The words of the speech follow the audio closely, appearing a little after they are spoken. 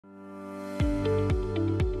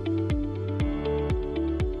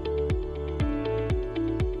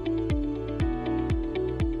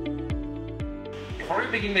before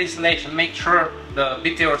you begin the installation, make sure the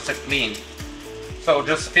BTRs are clean. So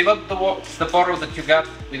just fill up the bottle that you got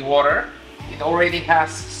with water. It already has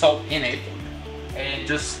soap in it, and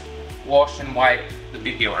just wash and wipe the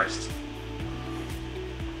BTRs.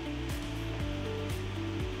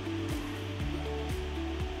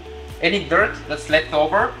 Any dirt that's left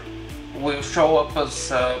over will show up as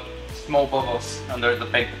small bubbles under the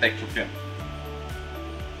paint protection film.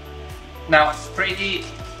 Now spray the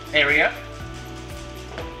area,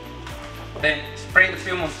 then spray the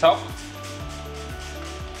film on top,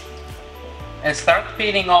 and start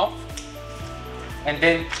peeling off, and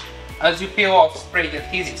then as you peel off, spray the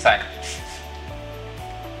adhesive side.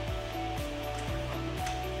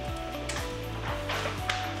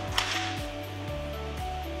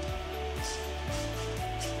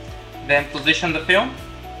 Then position the film.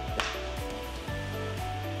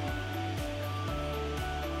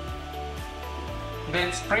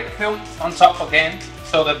 Then spray the film on top again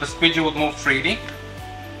so that the squeegee would move freely.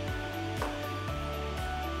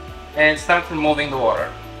 And start removing the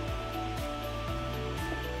water.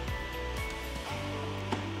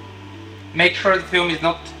 Make sure the film is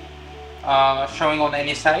not showing on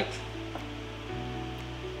any side.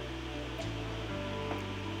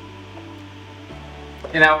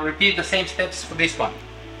 And I'll repeat the same steps for this one.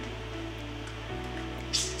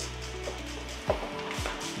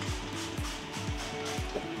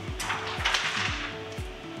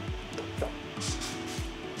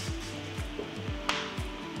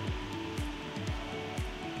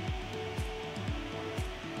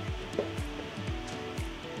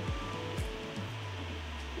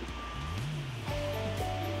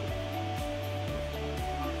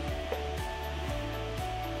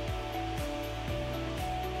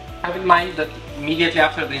 Have in mind that immediately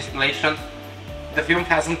after the installation, the film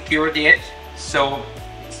hasn't cured yet, so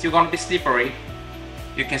it's still going to be slippery.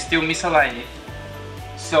 You can still misalign it.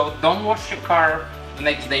 So don't wash your car the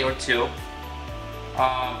next day or two.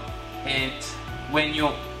 And when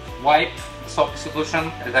you wipe the soapy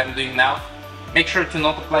solution, as I'm doing now, make sure to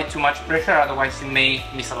not apply too much pressure, otherwise you may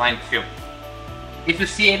misalign the film. If you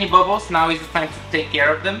see any bubbles, now is the time to take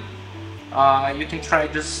care of them. You can try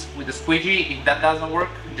just with the squeegee. If that doesn't work,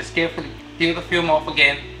 just carefully peel the film off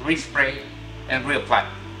again, respray and reapply.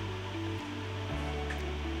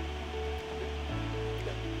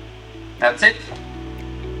 That's it.